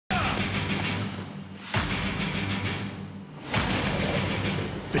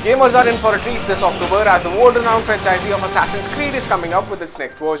Gamers are in for a treat this October as the world-renowned franchisee of Assassin's Creed is coming up with its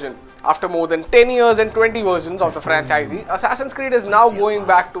next version. After more than 10 years and 20 versions of the franchisee, Assassin's Creed is now going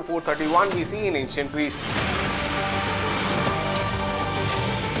back to 431 BC in ancient Greece.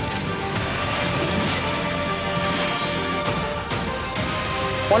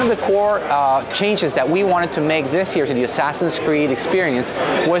 One of the core changes that we wanted to make this year to the Assassin's Creed experience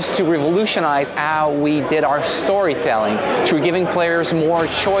was to revolutionize how we did our storytelling through giving players more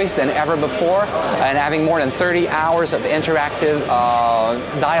choice than ever before and having more than 30 hours of interactive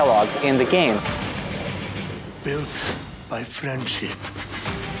dialogues in the game. Built by friendship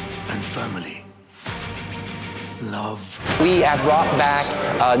and family. Love. We have brought back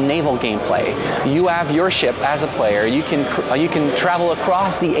naval gameplay. You have your ship as a player. You can travel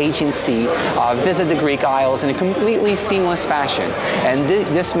across the Aegean Sea, visit the Greek Isles in a completely seamless fashion. And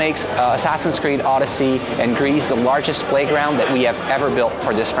this makes Assassin's Creed Odyssey and Greece the largest playground that we have ever built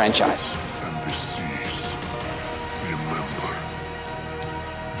for this franchise. And the seas, remember,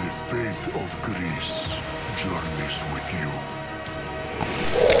 the fate of Greece journeys with you.